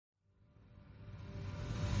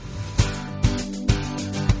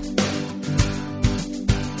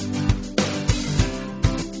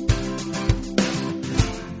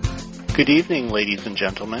Good evening, ladies and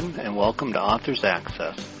gentlemen, and welcome to Authors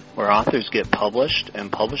Access, where authors get published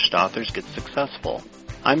and published authors get successful.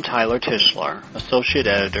 I'm Tyler Tischler, Associate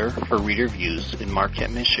Editor for Reader Views in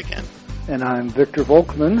Marquette, Michigan. And I'm Victor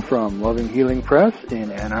Volkman from Loving Healing Press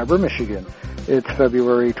in Ann Arbor, Michigan. It's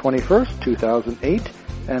February 21st, 2008,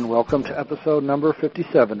 and welcome to episode number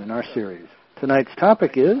 57 in our series. Tonight's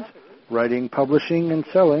topic is writing, publishing, and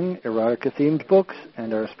selling erotica-themed books,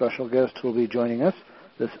 and our special guest who will be joining us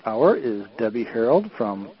this hour is Debbie Herald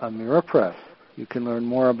from Amira Press. You can learn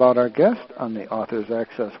more about our guest on the Authors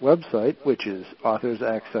Access website, which is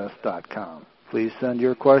authorsaccess.com. Please send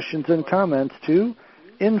your questions and comments to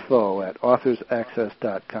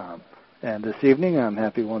info@authorsaccess.com. And this evening, I'm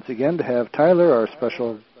happy once again to have Tyler, our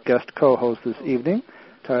special guest co-host this evening.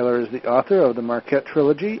 Tyler is the author of the Marquette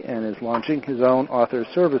Trilogy and is launching his own author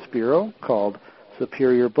service bureau called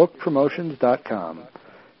SuperiorBookPromotions.com.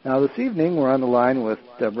 Now this evening, we're on the line with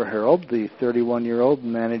Deborah Herald, the 31-year-old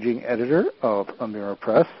managing editor of Amira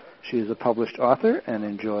Press. She is a published author and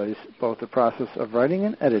enjoys both the process of writing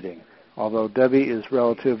and editing. Although Debbie is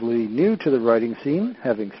relatively new to the writing scene,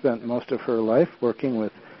 having spent most of her life working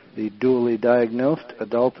with the dually diagnosed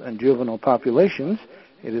adult and juvenile populations,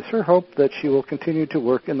 it is her hope that she will continue to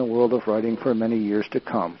work in the world of writing for many years to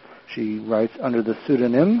come. She writes under the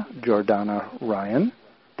pseudonym Jordana Ryan.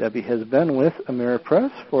 Debbie has been with Amira Press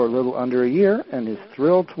for a little under a year and is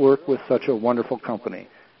thrilled to work with such a wonderful company.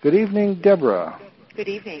 Good evening, Deborah. Good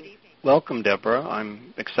evening. Welcome, Deborah.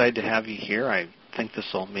 I'm excited to have you here. I think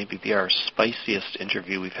this will maybe be our spiciest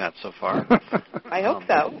interview we've had so far. I hope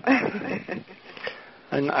so.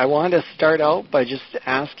 And I want to start out by just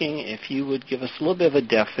asking if you would give us a little bit of a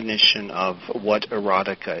definition of what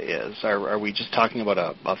erotica is. Are we just talking about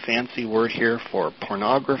a fancy word here for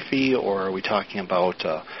pornography, or are we talking about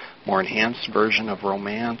a more enhanced version of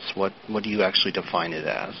romance? What do you actually define it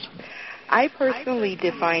as? I personally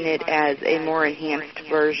define it as a more enhanced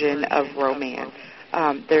version of romance.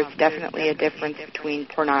 There's definitely a difference between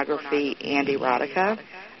pornography and erotica.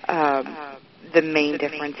 The main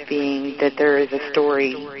difference being that there is a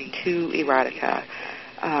story to erotica.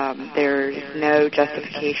 There's no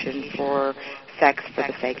justification for sex for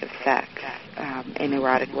the sake of sex in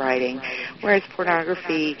erotic writing, whereas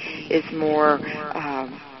pornography is more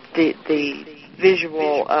the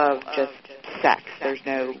visual of just sex. There's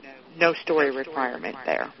no story requirement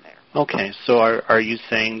there. Okay, so are you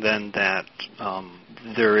saying then that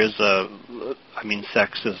there is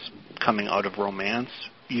sex is coming out of romance?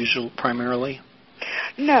 Primarily?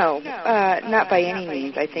 No, not by any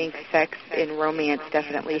means. I think sex in romance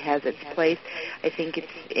definitely has its place. I think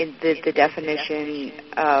it's in the definition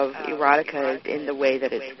of erotica is in the way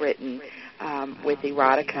that it's written. With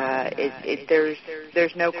erotica,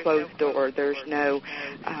 there's no closed door. There's no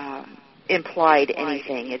implied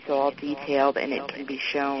anything. It's all detailed and it can be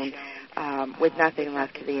shown with nothing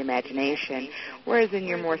left to the imagination. Whereas in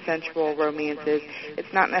your more sensual romances,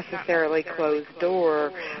 it's not necessarily closed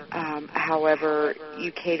door. However,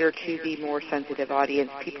 you cater to the more sensitive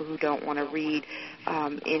audience, people who don't want to read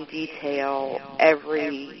in detail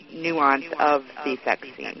every nuance of the sex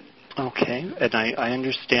scene. Okay, and I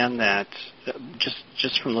understand that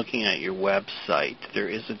just from looking at your website, there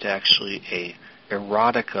isn't actually a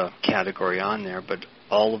erotica category on there, but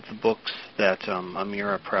all of the books that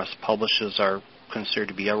Amira Press publishes are considered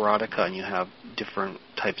to be erotica, and you have different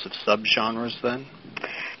types of subgenres then?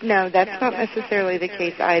 No, that's not necessarily the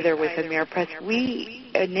case either with Amira Press.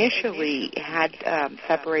 We initially had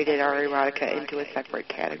separated our erotica into a separate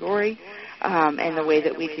category, and the way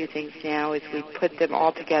that we do things now is we put them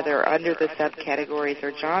all together under the subcategories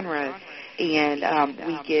or genres, and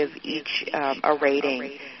we give each a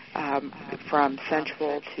rating. From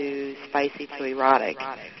sensual to spicy to erotic.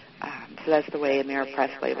 So that's the way Amira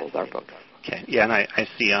Press labels our books. Okay. Yeah, and I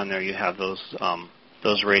see on there you have those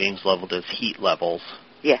ratings labeled as heat levels.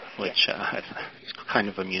 Yes. Which is kind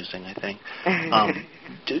of amusing, I think.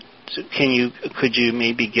 Could you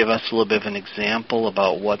maybe give us a little bit of an example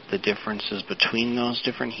about what the differences between those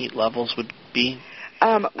different heat levels would be?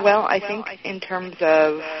 Well, I think in terms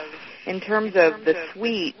of the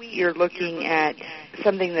suite, you're looking at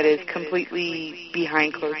something that is completely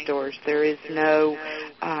behind closed doors. There is no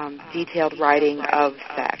detailed writing of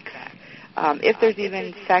sex. If there's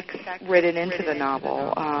even sex written into the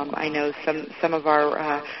novel, I know some of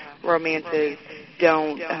our romances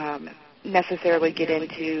don't necessarily get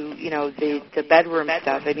into the bedroom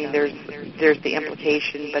stuff. I mean, there's the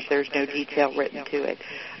implication, but there's no detail written to it.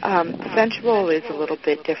 Sensual is a little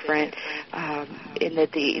bit different in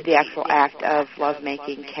that the actual act of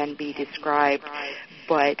lovemaking can be described,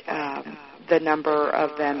 but the number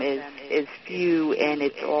of them is few, and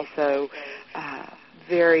it's also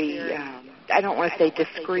very, I don't want to say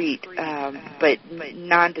discreet, but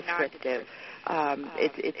non-descriptive.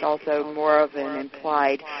 It's also more of an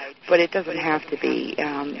implied, but it doesn't have to be.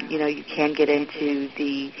 You can get into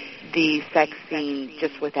the sex scene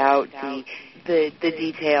just without the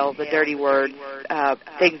detail, the dirty words,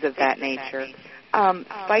 things of that nature.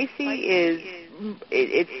 Spicy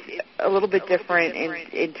it's a little bit different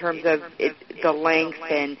in terms of the length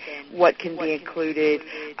and what can be included,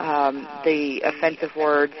 the offensive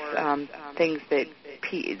words, things that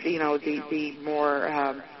the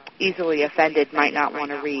more easily offended might not want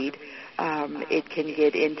to read. It can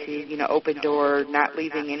get into open door, not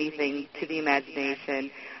leaving anything to the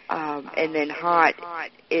imagination. And then hot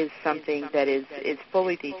is something that is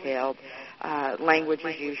fully detailed. Language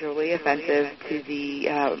is usually offensive to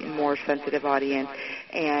the more sensitive audience,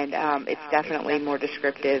 and it's definitely more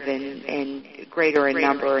descriptive and greater in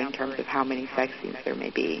number in terms of how many sex scenes there may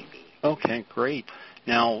be. Okay, great.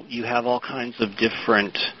 Now, you have all kinds of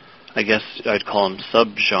different, I guess I'd call them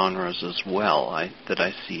subgenres as well, that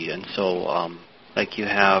I see. And so, like you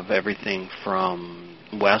have everything from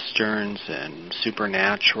westerns and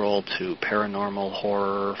supernatural to paranormal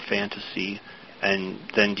horror, fantasy, and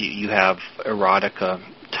then do you have erotica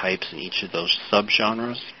types in each of those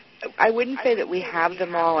subgenres? I wouldn't say that we have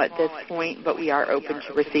them all at this point, but we are open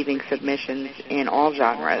to receiving submissions in all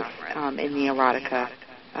genres in the erotica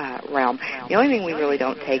realm. The only thing we really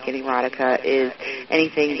don't take in erotica is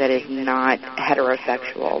anything that is not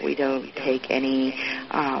heterosexual. We don't take any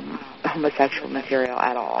homosexual material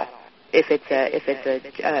at all. If it's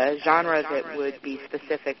a genre that would be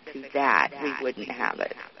specific to that, we wouldn't have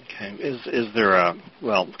it. Okay. Is there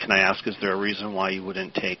can I ask, is there a reason why you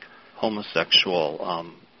wouldn't take homosexual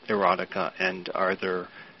erotica, and are there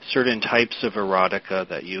certain types of erotica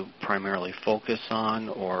that you primarily focus on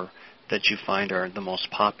or that you find are the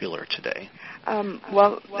most popular today?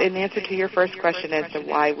 Well, in answer to your first question as to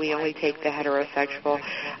why we only take the heterosexual,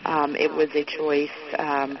 it was a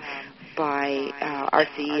choice by our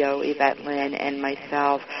CEO, Yvette Lynn, and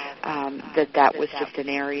myself, that was just an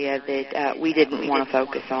area that we didn't want to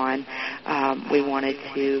focus on. We wanted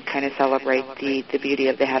to kind of celebrate the beauty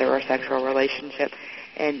of the heterosexual relationship,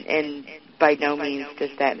 and by no means does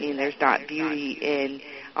that mean there's not beauty in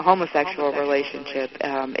a homosexual relationship.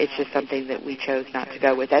 It's just something that we chose not to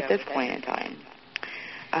go with at this point in time.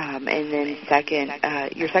 And then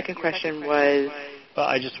your second question was... Well,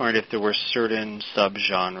 I just wondered if there were certain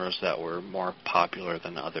subgenres that were more popular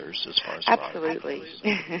than others as far as absolutely.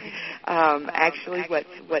 Actually,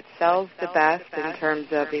 what sells the best in terms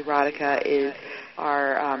of erotica is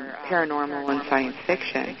our paranormal and science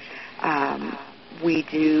fiction. We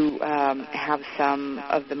do have some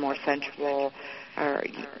of the more sensual, or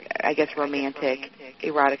I guess romantic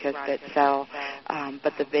eroticas that sell,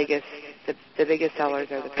 but the biggest sellers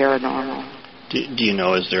are the paranormal. Do you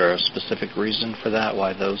know, is there a specific reason for that,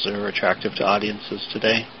 why those are attractive to audiences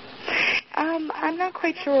today? I'm not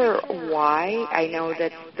quite sure why. I know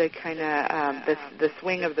that's the kind of the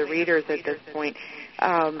swing of the readers at this point.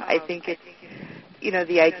 I think it's,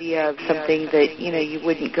 the idea of something that, you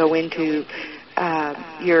wouldn't go into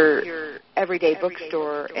your everyday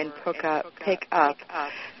bookstore and pick up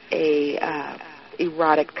a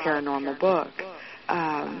erotic paranormal book.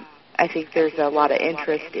 I think there's a lot of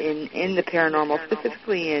interest in the paranormal,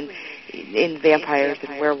 specifically in vampires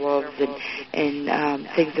and werewolves and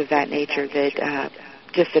things of that nature that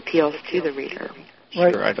just appeals to the reader.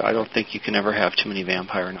 Right. Sure, I don't think you can ever have too many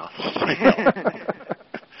vampire novels.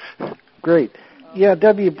 Great. Yeah,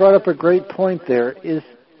 Debbie, you brought up a great point there. Is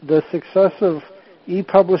the success of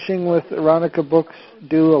e-publishing with erotica books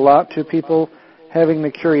due a lot to people having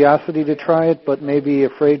the curiosity to try it, but maybe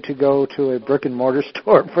afraid to go to a brick-and-mortar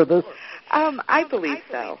store for this? I believe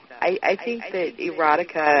so. I think that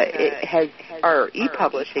erotica or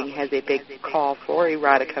e-publishing has a big call for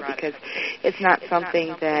erotica because it's not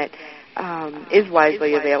something that is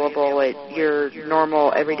widely available at your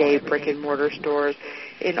normal, everyday brick-and-mortar stores.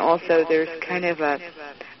 And also there's kind of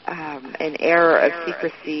an air of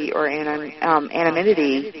secrecy or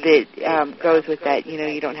anonymity that goes with that.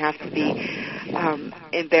 You don't have to be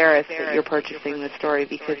embarrassed that you're purchasing the story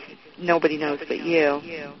because nobody knows but you.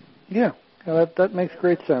 Yeah, that makes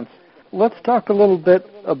great sense. Let's talk a little bit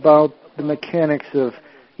about the mechanics of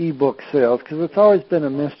e-book sales, because it's always been a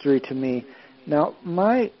mystery to me. Now,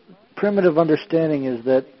 my primitive understanding is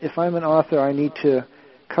that if I'm an author, I need to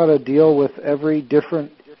cut a deal with every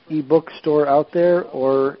different e-book store out there,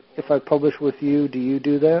 or if I publish with you, do you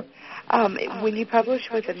do that? When you publish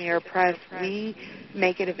with AmeriPress, we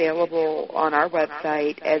make it available on our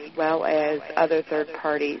website as well as other third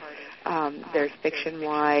parties. There's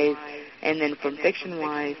FictionWise, and then from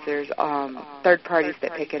FictionWise, there's third parties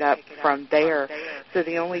that pick it up from there. So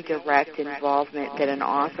the only direct involvement that an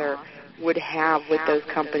author would have with those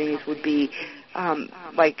companies would be,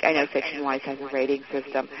 like I know FictionWise has a rating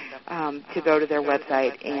system, to go to their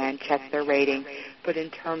website and check their rating. But in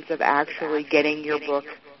terms of actually getting your book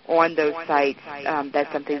on those sites,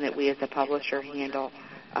 that's something that we as a publisher handle.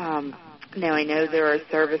 Now, I know there are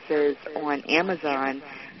services on Amazon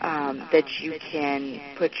that you can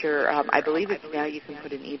put your, I believe it's now you can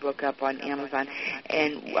put an ebook up on Amazon,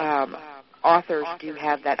 and authors do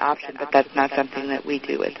have that option, but that's not something that we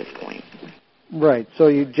do at this point. Right. So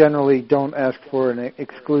you generally don't ask for an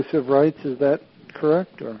exclusive rights, is that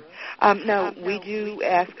correct? Or? No, we do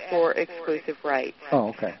ask for exclusive rights. Oh,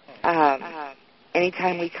 okay.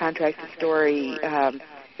 Anytime we contract a story,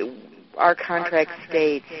 our contract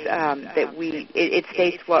states that it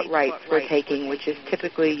states what rights we're taking, which is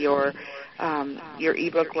typically your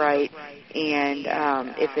ebook rights, and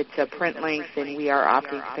if it's a print length, then we are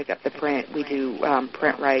opting to pick up the print. We do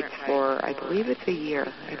print rights for, I believe it's a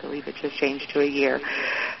year. I believe it just changed to a year.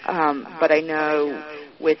 But I know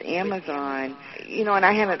with Amazon, and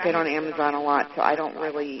I haven't been on Amazon a lot, so I don't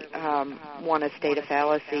really want to state a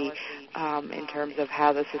fallacy in terms of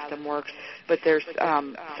how the system works, but there's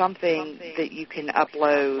something that you can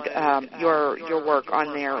upload your work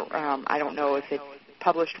on there. I don't know if it's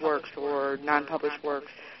published works or non-published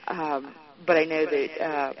works, but I know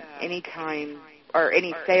that any time or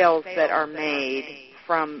any sales that are made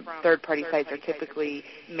from third-party sites are typically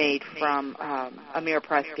made from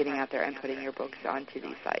AmeriPress getting out there and putting your books onto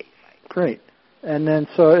these sites. Great. And then,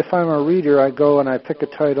 so if I'm a reader, I go and I pick a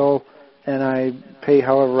title and I pay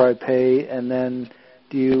however I pay, and then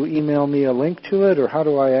do you email me a link to it, or how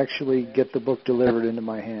do I actually get the book delivered into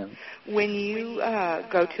my hands? When you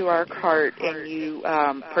go to our cart and you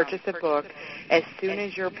purchase a book, as soon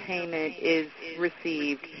as your payment is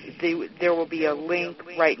received, there will be a link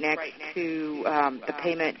right next to the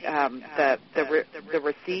payment, the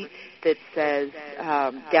receipt that says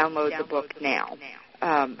download the book now.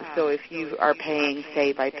 So if you are paying,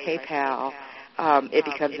 say, by PayPal, it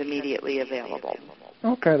becomes immediately available.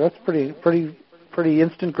 Okay, that's pretty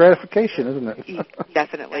instant gratification, isn't it?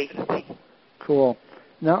 Definitely. Cool.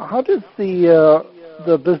 Now, how does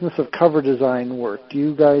the business of cover design work? Do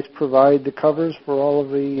you guys provide the covers for all of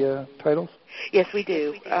the titles? Yes, we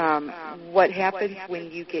do. What happens when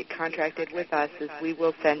you get contracted with us is we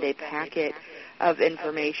will send a packet of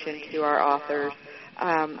information to our authors,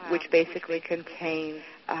 which basically contains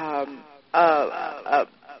a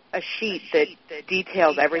sheet that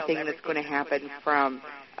details everything that's going to happen from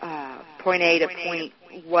point A to point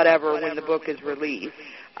whatever when the book is released.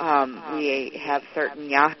 We have certain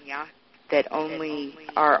yachts that only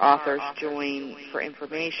our authors join for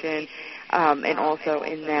information, and also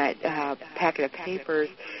in that packet of papers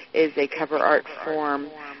is a cover art form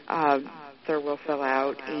Sir will fill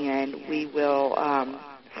out, and we will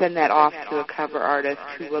send that off to a cover artist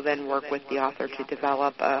who will then work with the author to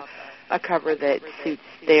develop a cover that suits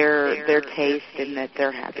their taste and that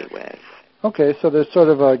they're happy with. Okay, so there's sort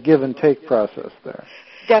of a give and take process there.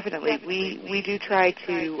 Definitely. We do try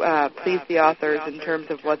to please the authors in terms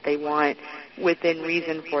of what they want within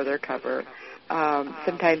reason for their cover.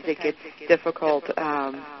 Sometimes it gets difficult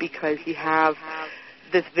because you have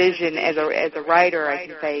this vision as a writer. I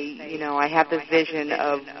can say, I have this vision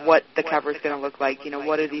of what the cover is going to look like.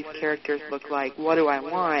 What do these characters look like? What do I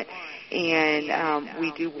want? And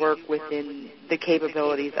we do work within the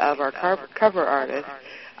capabilities of our cover artists.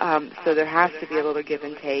 So there has to be a little give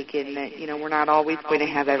and take in that, we're not always going to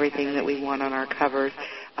have everything that we want on our covers,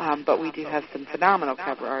 but we do have some phenomenal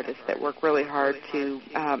cover artists that work really hard to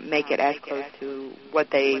make it as close to what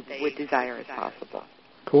they would desire as possible.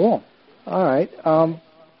 Cool. All right.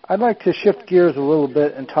 I'd like to shift gears a little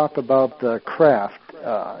bit and talk about the craft,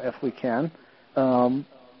 if we can.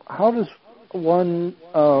 How does one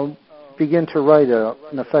begin to write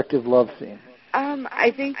an effective love scene?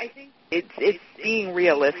 I think it's being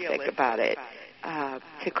realistic about it.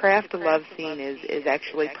 To craft a love scene is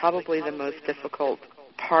actually probably the most difficult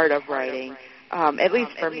part of writing, at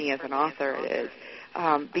least for me as an author it is,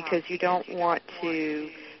 because you don't want to,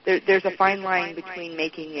 there's a fine line between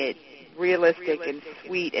making it realistic and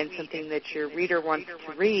sweet and something that your reader wants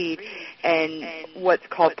to read and what's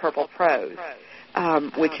called purple prose,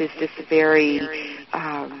 which is just very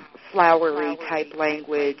flowery type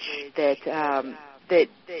language that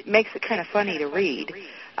makes it kind of funny to read.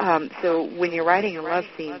 So when you're writing a love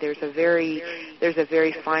scene, there's a very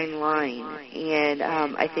fine line, and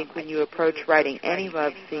I think when you approach writing any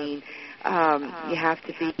love scene, you have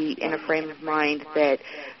to be in a frame of mind that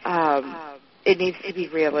it needs to be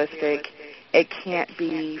realistic. It can't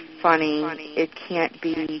be funny. It can't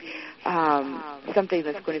be something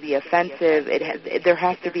that's going to be offensive. There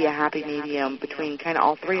has to be a happy medium between kind of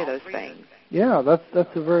all three of those things. Yeah,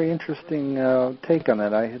 that's a very interesting take on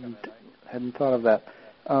that. I hadn't thought of that.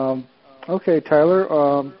 Okay, Tyler,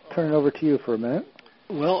 turn it over to you for a minute.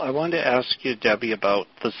 Well, I wanted to ask you, Debbie, about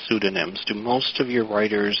the pseudonyms. Do most of your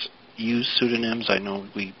writers use pseudonyms? I know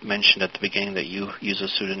we mentioned at the beginning that you use a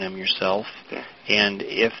pseudonym yourself. Yeah. And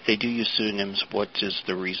if they do use pseudonyms, what is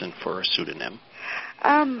the reason for a pseudonym?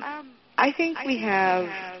 I think we have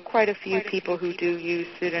quite a few people who do use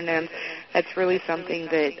pseudonyms. That's really something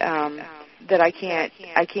that I can't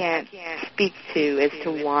speak to as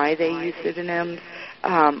to why they use pseudonyms.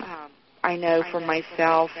 I know for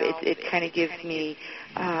myself, it kind of gives me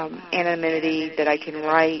anonymity that I can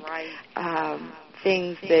write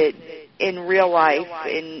things that in real life,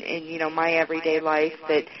 in my everyday life,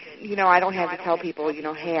 that I don't have to tell people,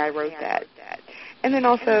 hey, I wrote that. And then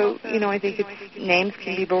also, I think names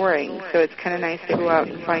can be boring, so it's kind of nice to go out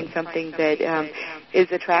and find something that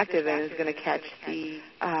is attractive and is going to catch the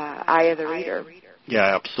eye of the reader.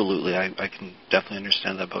 Yeah, absolutely. I can definitely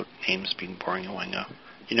understand that about names being boring and wanting a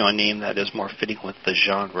name that is more fitting with the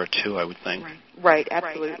genre, too, I would think. Right,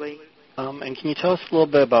 absolutely. And can you tell us a little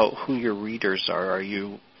bit about who your readers are? Are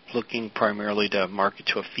you looking primarily to market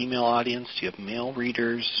to a female audience? Do you have male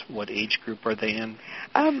readers? What age group are they in?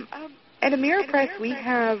 At Amira Press, we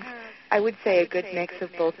have, I would say, a good mix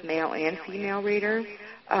of both male and female readers.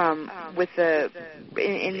 In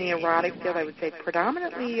the erotic field, I would say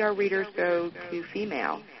predominantly our readers go to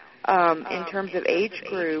female. In terms of age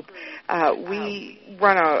group, we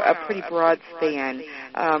run a pretty broad span.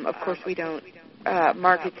 Of course, we don't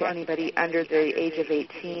market to anybody under the age of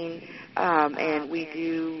 18, and we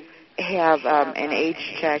do have an age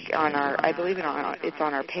check on I believe it's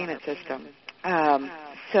on our payment system.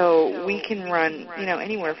 So we can run,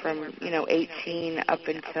 anywhere from, 18 up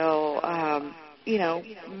until,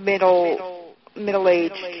 middle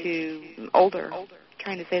age to older.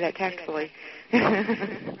 Trying to say that tactfully.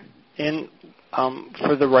 And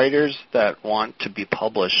for the writers that want to be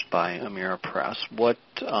published by Amira Press, what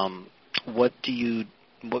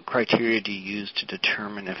criteria do you use to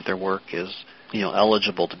determine if their work is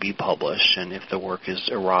eligible to be published, and if the work is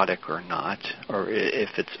erotic or not, or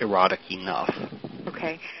if it's erotic enough?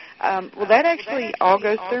 Okay. Well, that actually all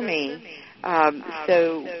goes through me.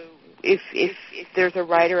 So if there's a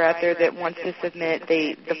writer out there that wants to submit,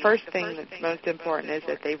 the first thing that's most important is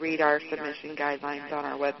that they read our submission guidelines on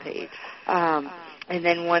our webpage. And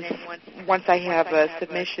then once I have a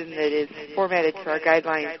submission that is formatted to our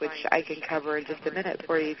guidelines, which I can cover in just a minute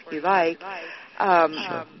for you if you like,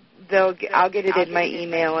 Sure. I'll get it in my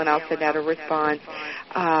email, and I'll send out a response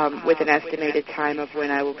with an estimated time of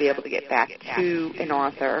when I will be able to get back to an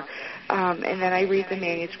author. And then I read the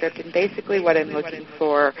manuscript, and basically what I'm looking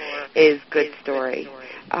for is good story.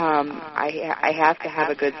 I have to have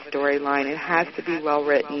a good storyline. It has to be well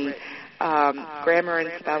written. Grammar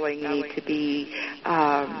and spelling need to be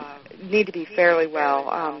fairly well.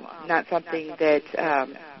 Not something that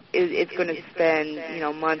it's going to spend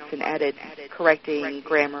months in edits correcting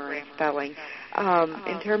grammar and spelling.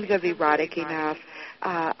 In terms of erotic enough,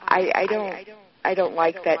 I don't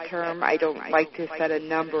like that term. I don't like to set a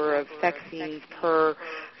number of sex scenes per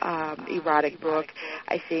erotic book.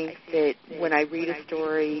 I think that when I read a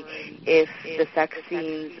story, if the sex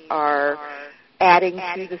scenes are adding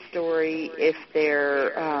to the story, if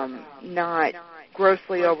they're not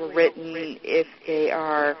grossly overwritten, if they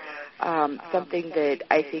are something that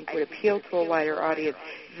I think would appeal to a wider audience,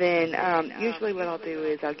 then usually what I'll do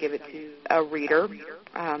is I'll give it to a reader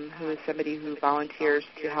who is somebody who volunteers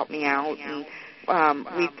to help me out and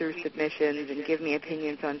read through submissions and give me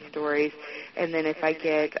opinions on stories. And then if I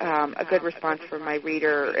get a good response from my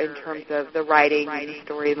reader in terms of the writing and the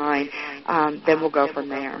storyline, then we'll go from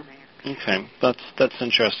there. Okay, that's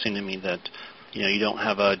interesting to me that you don't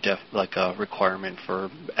have a requirement for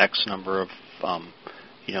X number of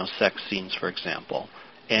sex scenes, for example.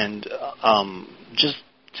 And just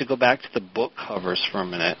to go back to the book covers for a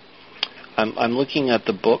minute, I'm looking at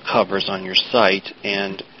the book covers on your site,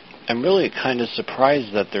 and I'm really kind of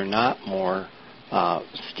surprised that they're not more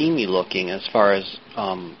steamy looking. As far as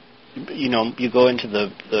you go into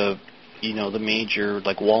the major,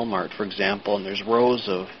 like Walmart, for example, and there's rows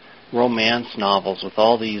of romance novels with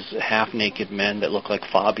all these half-naked men that look like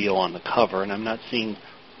Fabio on the cover, and I'm not seeing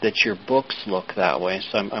that your books look that way.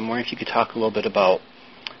 So I'm wondering if you could talk a little bit about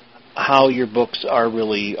how your books are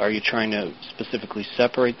you trying to specifically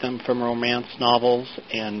separate them from romance novels?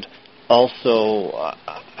 And also,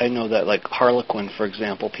 I know that like Harlequin, for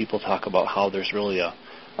example, people talk about how there's really a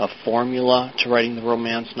formula to writing the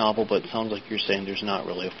romance novel, but it sounds like you're saying there's not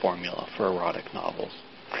really a formula for erotic novels.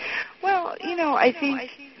 Well, I think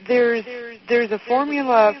there's a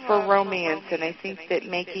formula for romance, and I think that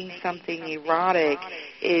making something erotic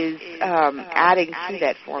is adding to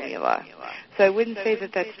that formula. So I wouldn't say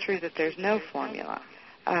that that's true, that there's no formula.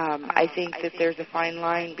 I think that there's a fine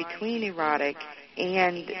line between erotic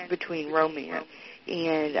and between romance.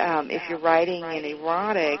 And if you're writing an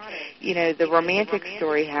erotic, the romantic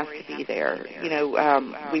story has to be there.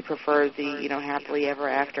 We prefer the, happily ever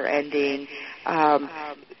after ending.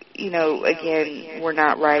 Again, we're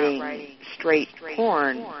not writing straight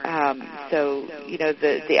porn. So,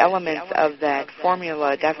 the elements of that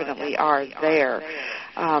formula definitely are there.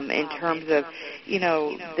 In terms of,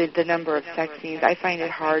 the number of sex scenes, I find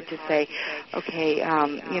it hard to say, okay,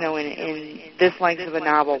 in this length of a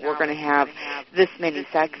novel, we're going to have this many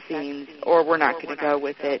sex scenes, or we're not going to go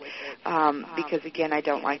with it, because, again, I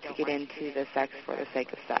don't like to get into the sex for the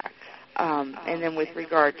sake of sex. And then with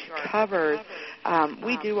regard to covers,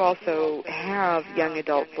 we do also have young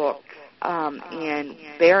adult books, and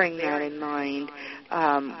bearing that in mind,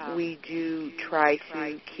 we do try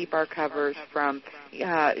to keep our covers from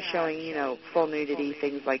showing, full nudity,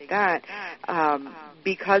 things like that,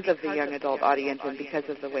 because of the young adult audience and because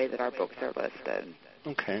of the way that our books are listed.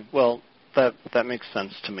 Okay, well, that makes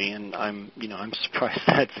sense to me, and I'm surprised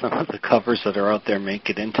that some of the covers that are out there make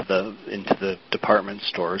it into the department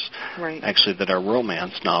stores, right, actually, that are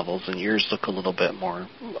romance novels, and yours look a little bit more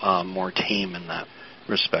tame in that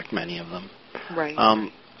respect, many of them. Right.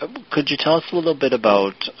 Could you tell us a little bit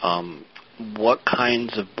about what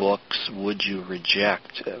kinds of books would you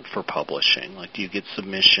reject for publishing? Like, do you get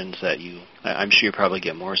submissions I'm sure you probably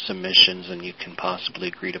get more submissions than you can possibly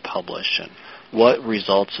agree to publish, and what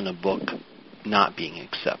results in a book not being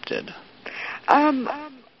accepted?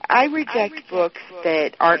 I reject books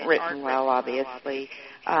that aren't written well, obviously,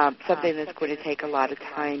 something that's going to take a lot of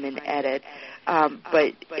time and edit.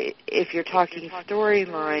 But if you're talking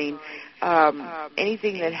storyline,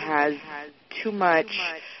 anything that has too much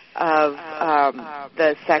of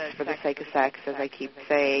the sex for the sake of sex, as I keep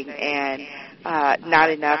saying, and not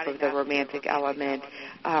enough of the romantic element,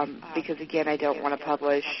 because, again, I don't want to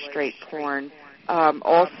publish straight porn.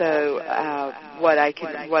 Also, what I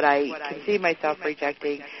can see myself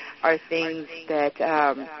rejecting are things that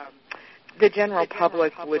the general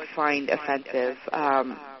public would find offensive,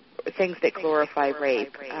 things that glorify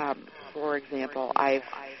rape. For example, I've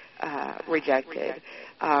rejected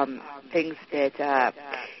things that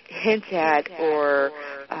hint at or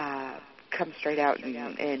come straight out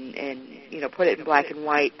and put it in black and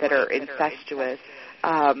white that are incestuous.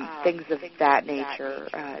 Things of that nature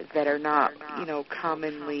that are not,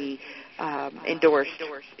 commonly endorsed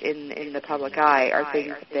in the public eye are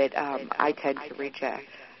things that I tend to reject.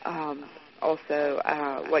 Also,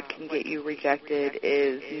 what can get you rejected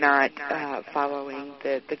is not following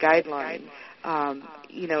the guidelines.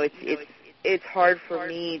 It's hard for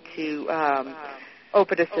me to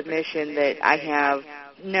open a submission that I have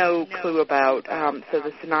no clue about. So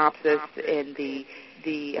the synopsis and the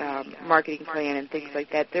marketing plan and things like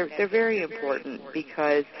that, they're very important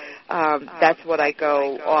because that's what I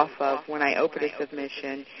go off of when I open a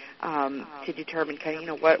submission to determine kind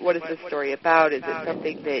of, what is this story about? Is it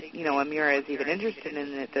something that, Amira is even interested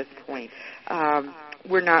in at this point?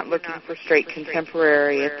 We're not looking for straight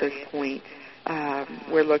contemporary at this point.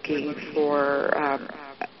 We're looking for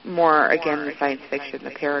more, again, the science fiction, the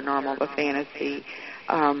paranormal, the fantasy.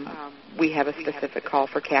 We have a specific call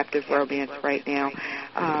for captive romance right now.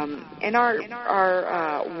 And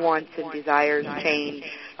our wants and desires change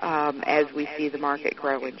as we see the market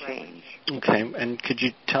grow and change. Okay, and could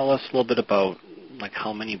you tell us a little bit about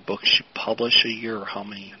how many books you publish a year or how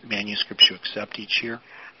many manuscripts you accept each year?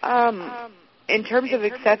 In terms of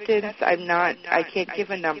acceptance, I can't give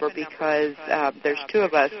a number because there's two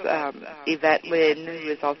of us. Yvette Lynn, who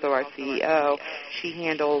is also our CEO, she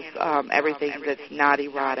handles everything that's not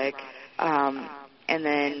erotic. And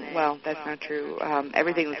then, well, that's not true.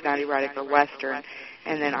 Everything that's not erotic or Western.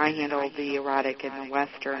 And then I handle the erotic and the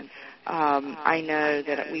Western. I know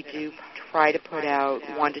that we do try to put out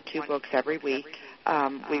 1 to 2 books every week.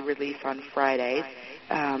 We release on Fridays.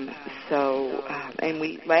 And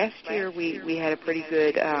last year we had a pretty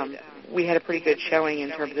good showing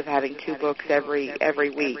in terms of having 2 books every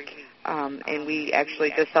week. And we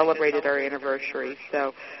actually just celebrated our anniversary.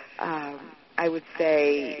 So I would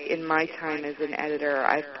say in my time as an editor,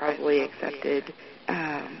 I've probably accepted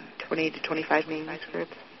 20 to 25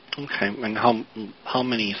 manuscripts. Okay, and how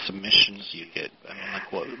many submissions do you get? I mean,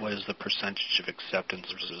 like what is the percentage of acceptance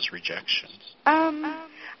versus rejections?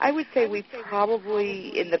 I would say we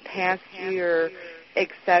probably, in the past year,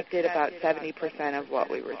 accepted about 70% of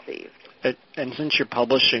what we received. And since you're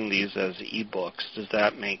publishing these as e-books, does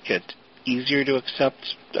that make it easier to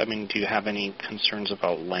accept? I mean, do you have any concerns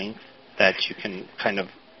about length that you can kind of,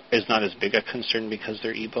 is not as big a concern because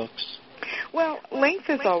they're e-books? Well, length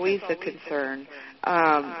is always a concern.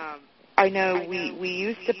 I know we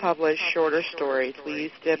used to publish shorter stories. We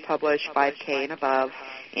used to publish 5K and above,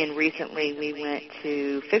 and recently we went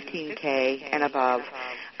to 15K and above.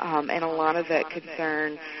 And a lot of that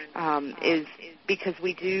concern is because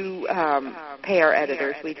we do pay our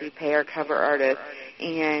editors, we do pay our cover artists,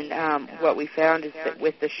 and what we found is that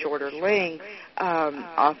with the shorter length,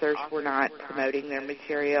 authors were not promoting their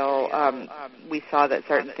material. We saw that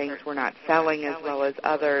certain things were not selling as well as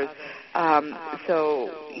others. So,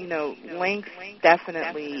 length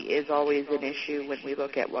definitely is always an issue when we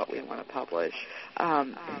look at what we want to publish.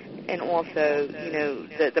 And also,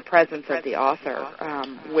 the presence of the author,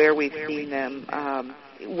 where we've seen them,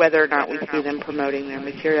 whether or not we see them promoting their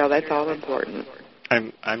material, that's all important.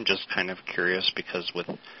 I'm just kind of curious because with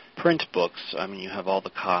print books, I mean, you have all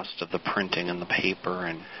the cost of the printing and the paper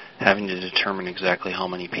and having to determine exactly how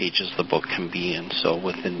many pages the book can be. And so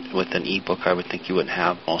with an e-book, I would think you wouldn't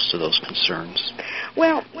have most of those concerns.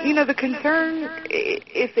 Well, the concern,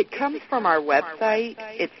 if it comes from our website,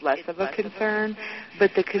 it's less of a concern.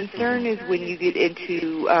 But the concern is when you get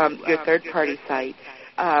into your third-party sites,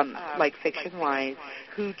 like FictionWise,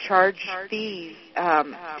 who charge fees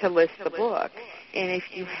to list the book. And if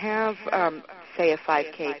you have, say, a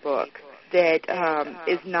 5K book that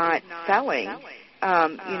is not selling,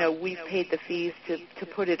 we've paid the fees to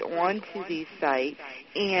put it onto these sites,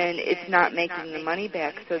 and it's not making the money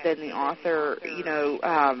back, so then the author,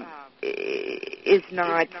 is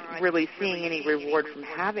not really seeing any reward from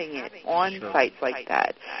having it on sites like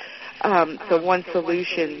that. So one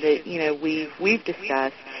solution that, we've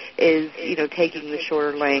discussed is, taking the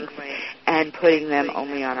shorter lengths and putting them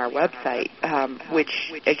only on our website,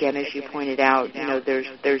 which, again, as you pointed out,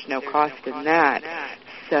 there's no cost in that.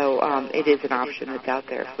 So it is an option that's out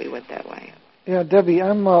there if we went that way. Yeah, Debbie,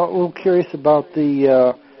 I'm a little curious about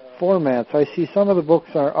the formats. I see some of the books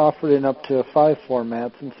are offered in up to 5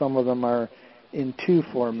 formats, and some of them are in 2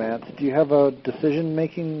 formats. Do you have a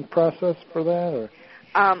decision-making process for that, or?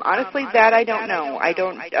 Honestly, that I don't know. I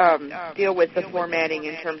don't deal with the formatting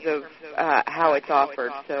in terms of how it's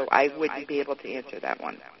offered, so I wouldn't be able to answer that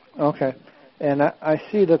one. Okay. And I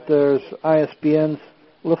see that there's ISBNs.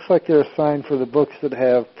 Looks like they're assigned for the books that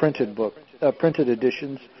have printed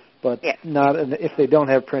editions, but yes. Not. If they don't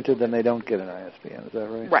have printed, then they don't get an ISBN. Is that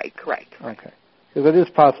right? Right. Correct. Okay. Because it is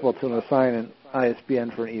possible to assign an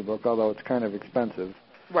ISBN for an ebook, although it's kind of expensive.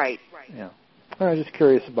 Right. Yeah. I was just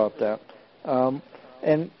curious about that.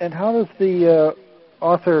 And how does the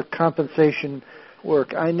author compensation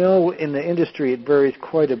work? I know in the industry it varies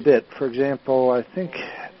quite a bit. For example, I think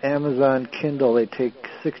Amazon Kindle, they take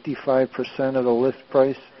 65% of the list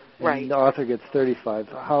price, and right. The author gets 35%.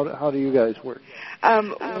 How do you guys work?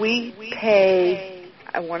 We pay,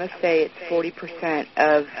 I want to say it's 40%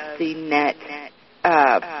 of the net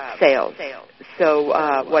sales.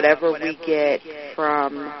 So whatever we get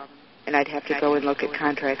from, and I'd have to go and look at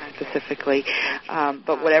contracts specifically,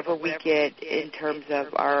 but whatever we get in terms of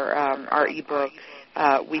our e-book,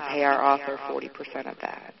 we pay our author 40% of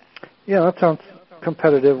that. Yeah, that sounds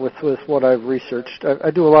competitive with what I've researched.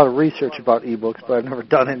 I do a lot of research about e-books, but I've never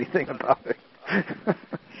done anything about it.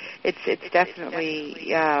 It's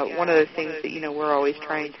definitely one of those things that we're always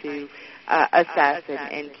trying to assess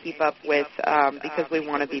and keep up with because we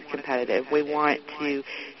want to be competitive. We want to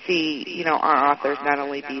see our authors not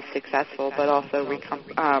only be successful but also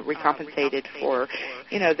recompensated for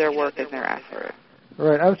their work and their effort.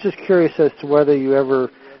 Right. I was just curious as to whether you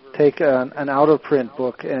ever take an out-of-print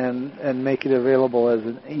book and make it available as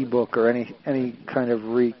an e-book or any kind of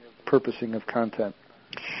repurposing of content.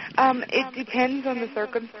 It depends on the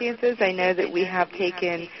circumstances. I know that we have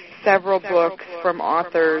taken several books from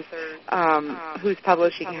authors whose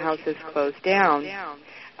publishing houses closed down,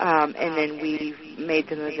 and then we've made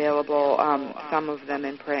them available, some of them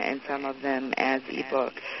in print and some of them as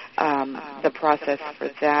e-book. The process for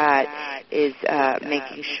that is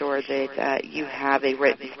making sure that you have a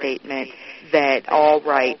written statement that all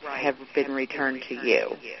rights have been returned to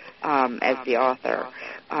you. as the author.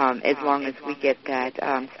 As long as we get that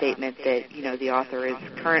statement that, the author is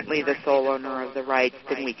currently the sole owner of the rights,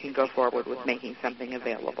 then we can go forward with making something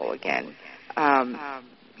available again.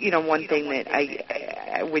 One thing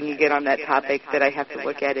that when you get on that topic that I have to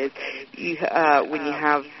look at is when you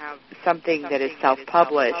have something that is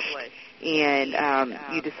self-published and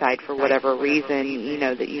you decide for whatever reason,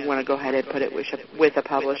 that you want to go ahead and put it with a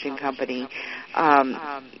publishing company,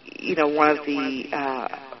 one of the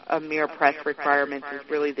AmeriPress requirements is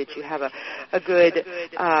really that you have a good,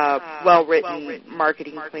 well-written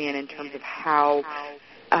marketing plan in terms of how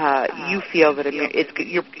you feel that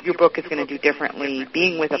your book is going to do differently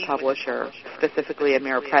being with a publisher, specifically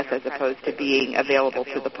AmeriPress, as opposed to being available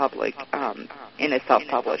to the public in a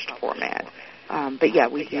self-published format. But yeah,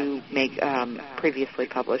 we do make previously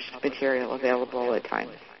published material available at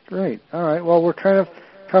times. Great. All right. Well, we're kind of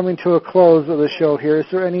coming to a close of the show here. Is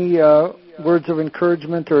there any words of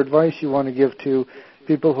encouragement or advice you want to give to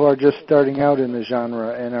people who are just starting out in the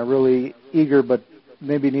genre and are really eager but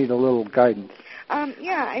maybe need a little guidance?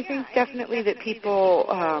 I think definitely that people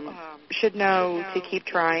should know to keep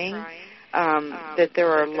trying, that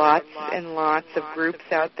there are lots and lots of groups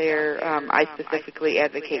out there. I specifically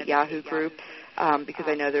advocate Yahoo groups because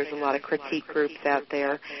I know there's a lot of critique groups out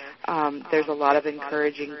there. There's a lot of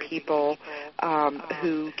encouraging people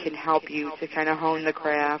who can help you to kind of hone the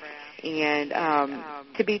craft and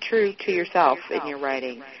to be true to yourself in your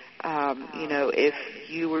writing. If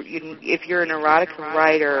you're an erotica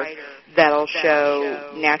writer, that'll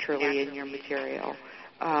show naturally in your material.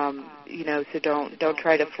 So don't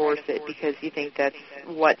try to force it because you think that's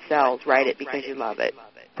what sells. Write it because you love it.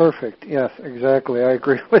 Perfect. Yes, exactly. I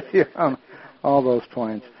agree with you on all those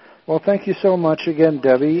points. Well, thank you so much again,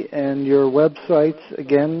 Debbie. And your websites,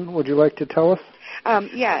 again, would you like to tell us?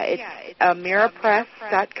 It's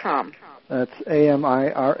AmeriPress.com. That's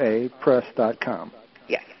AMIRA press.com.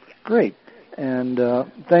 Yes. Great. And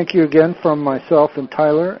thank you again from myself and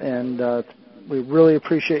Tyler, and we really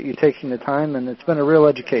appreciate you taking the time, and it's been a real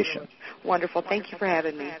education. Wonderful. Thank you for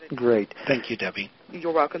having me. Great. Thank you, Debbie.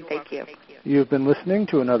 You're welcome. Thank you. You've been listening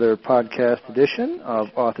to another podcast edition of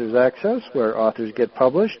Authors Access, where authors get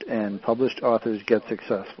published and published authors get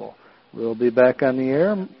successful. We'll be back on the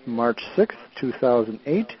air March 6th,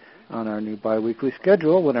 2008, on our new biweekly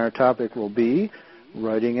schedule, when our topic will be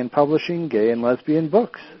Writing and Publishing Gay and Lesbian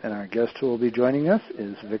Books, and our guest who will be joining us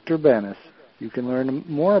is Victor Banis. You can learn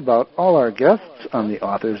more about all our guests on the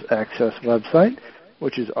Authors Access website,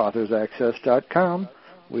 which is authorsaccess.com.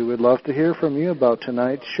 We would love to hear from you about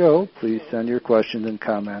tonight's show. Please send your questions and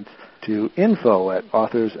comments to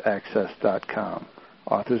info@authorsaccess.com.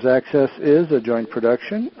 Authors Access is a joint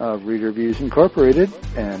production of Reader Views Incorporated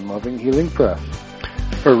and Loving Healing Press.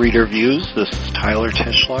 For Reader Views, this is Tyler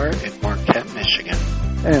Tischler in Marquette, Michigan.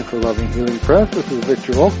 And for Loving Healing Press, this is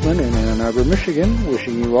Victor Volkman in Ann Arbor, Michigan,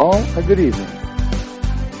 wishing you all a good evening.